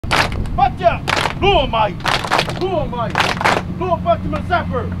Batya! Luamai! Luamai! Luapatima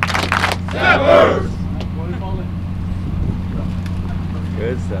Zapper! Zappers!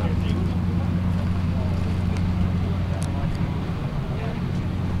 Good stuff.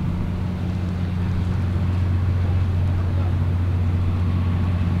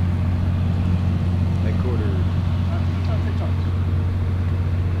 Headquarters.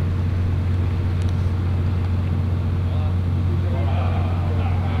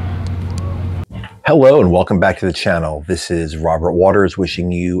 Hello and welcome back to the channel. This is Robert Waters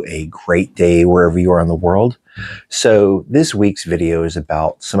wishing you a great day wherever you are in the world. So this week's video is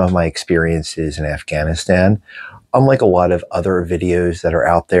about some of my experiences in Afghanistan. Unlike a lot of other videos that are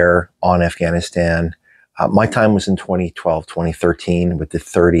out there on Afghanistan, my time was in 2012, 2013 with the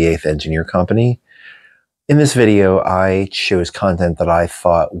 38th Engineer Company. In this video, I chose content that I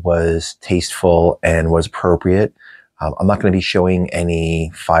thought was tasteful and was appropriate. I'm not going to be showing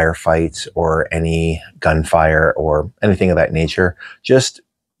any firefights or any gunfire or anything of that nature. Just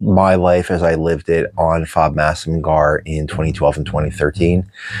my life as I lived it on FOB Masu'm Ghar in 2012 and 2013.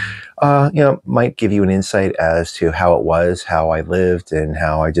 Might give you an insight as to how it was, how I lived, and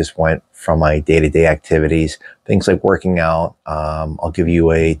how I just went from my day-to-day activities. Things like working out. I'll give you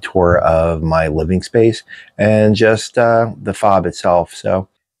a tour of my living space and just the FOB itself. So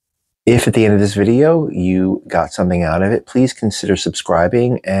if at the end of this video you got something out of it, please consider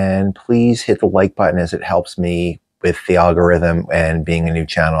subscribing and please hit the like button as it helps me with the algorithm and being a new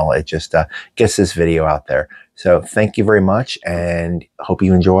channel. It just gets this video out there. So thank you very much and hope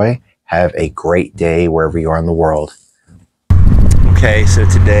you enjoy. Have a great day wherever you are in the world. Okay, so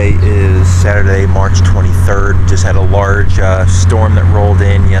today is Saturday, March 23rd. Just had a large storm that rolled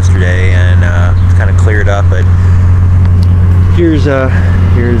in yesterday and it's kind of cleared up, but here's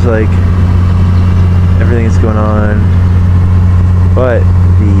like everything that's going on, but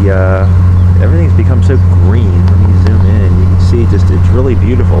everything's become so green. Let me zoom in. You can see it's really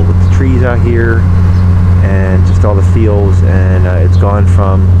beautiful with the trees out here and just all the fields, and it's gone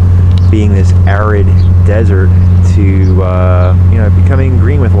from being this arid desert to becoming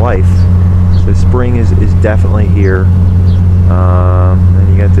green with life. So spring is definitely here.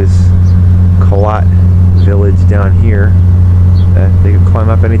 And you got this Kalat village down here. They could climb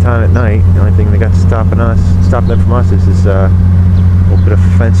up anytime at night. The only thing they got stopping them from us is this little bit of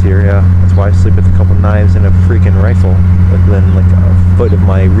fence here. Yeah, that's why I sleep with a couple knives and a freaking rifle within like a foot of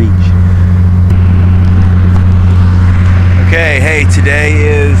my reach. Okay, hey, today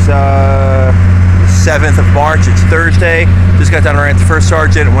is 7th of March. It's Thursday. Just got done running at the first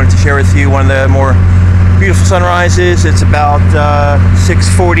sergeant. I wanted to share with you one of the more beautiful sunrises. It's about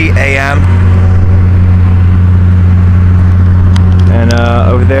 6:40 a.m. And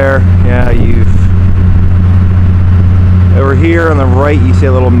over there, yeah, over here on the right, you see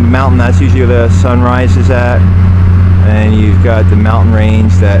a little mountain. That's usually where the sunrise is at. And you've got the mountain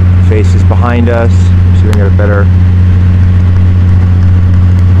range that faces behind us. See if we can get a better.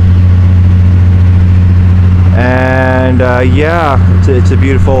 And yeah, it's a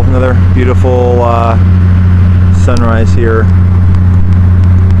beautiful, another beautiful sunrise here.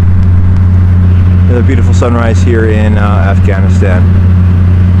 Another beautiful sunrise here in Afghanistan.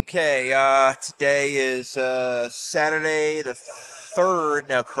 Okay, today is Saturday the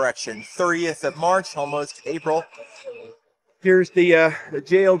 30th of March, almost April. Here's the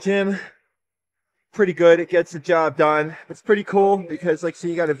jail gym. Pretty good, it gets the job done. It's pretty cool because, like, so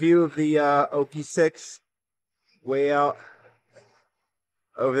you got a view of the OP6 way out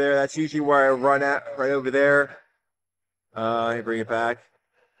over there. That's usually where I run at, right over there. Let me bring it back.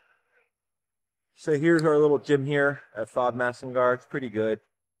 So here's our little gym here at FOB Masu'm Ghar. It's pretty good.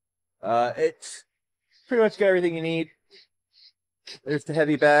 It's pretty much got everything you need. There's the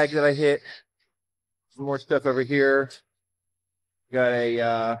heavy bag that I hit. Some more stuff over here. Got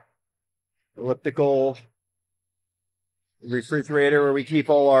a elliptical refrigerator where we keep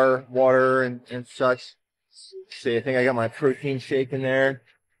all our water and such. See, I think I got my protein shake in there.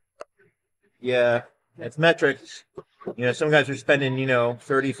 Yeah, it's metrics. You know, some guys are spending,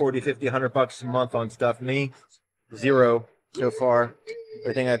 30, 40, 50, 100 bucks a month on stuff. Me, zero so far.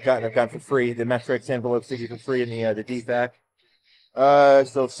 Everything I've gotten for free. The metrics envelopes give you for free in the DFAC.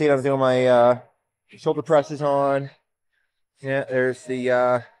 So see, I'm doing my shoulder presses on. Yeah, there's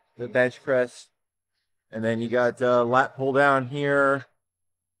the bench press. And then you got lat pull down here.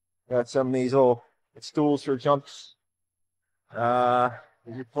 Got some of these little stools for jumps. There's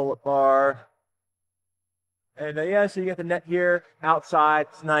your pull-up bar. And yeah, so you got the net here outside.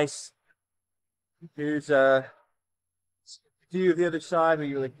 It's nice. Here's a view of the other side, but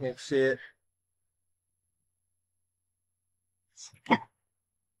you really can't see it.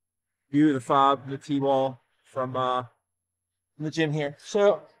 view of the fob, the T-wall from the gym here.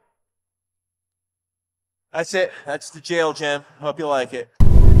 So that's it. That's the jail gym. Hope you like it.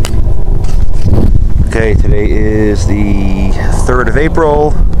 Okay, today is the 3rd of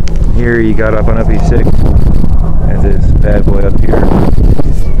April. Here you got up on UP6 at this bad boy up here.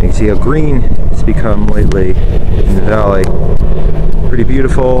 You can see how green it's become lately in the valley. Pretty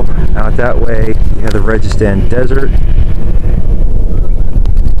beautiful. Out that way you have the Registan Desert.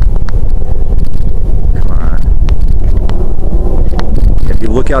 Come on. If you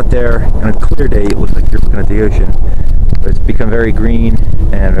look out there on a clear day, it looks like you're looking at the ocean. But it's become very green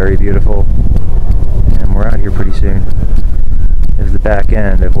and very beautiful. And we're out here pretty soon. This is the back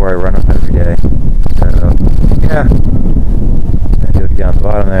end of where I run up every day. So, yeah. If you look down the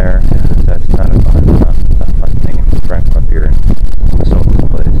bottom there, that's not a fun thing in front up here and assault this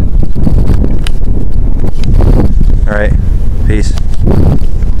place. Alright, peace.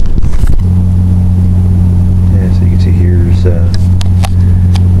 Yeah, so you can see here's a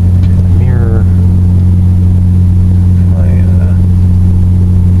mirror.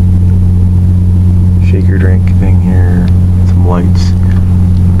 Shaker drink thing here, some lights.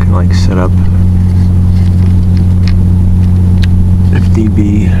 You can like set up if need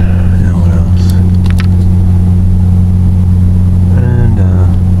be. And what else? And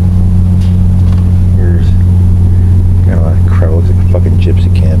here's got a lot of crowd. Looks like a fucking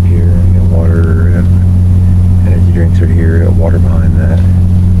gypsy camp here. You got water and energy drinks are here. Got water behind that.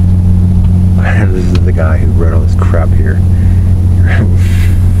 This is the guy who wrote all this crap here.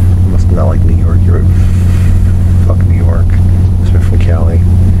 Must not like New York. You're fuck New York. Must be from Cali.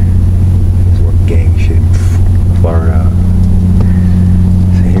 There's more gang shit in Florida.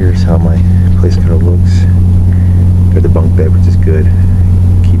 So here's how my place kind of looks. Got the bunk bed, which is good.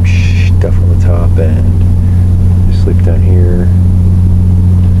 Keep stuff on the top and just sleep down here.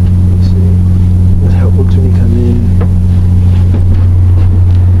 Let's see. That's how it looks when you come in.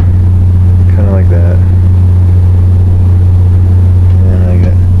 Kind of like that.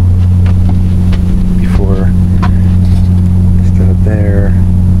 There, I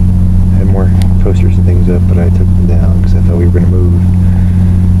had more posters and things up, but I took them down because I thought we were going to move.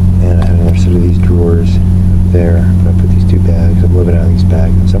 And I had another set of these drawers up there, but I put these 2 bags. I'm living out of these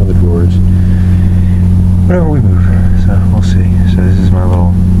bags and some of the drawers. Whenever we move, so we'll see. So this is my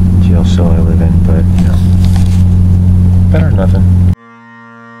little jail cell I live in, but you know, better than nothing.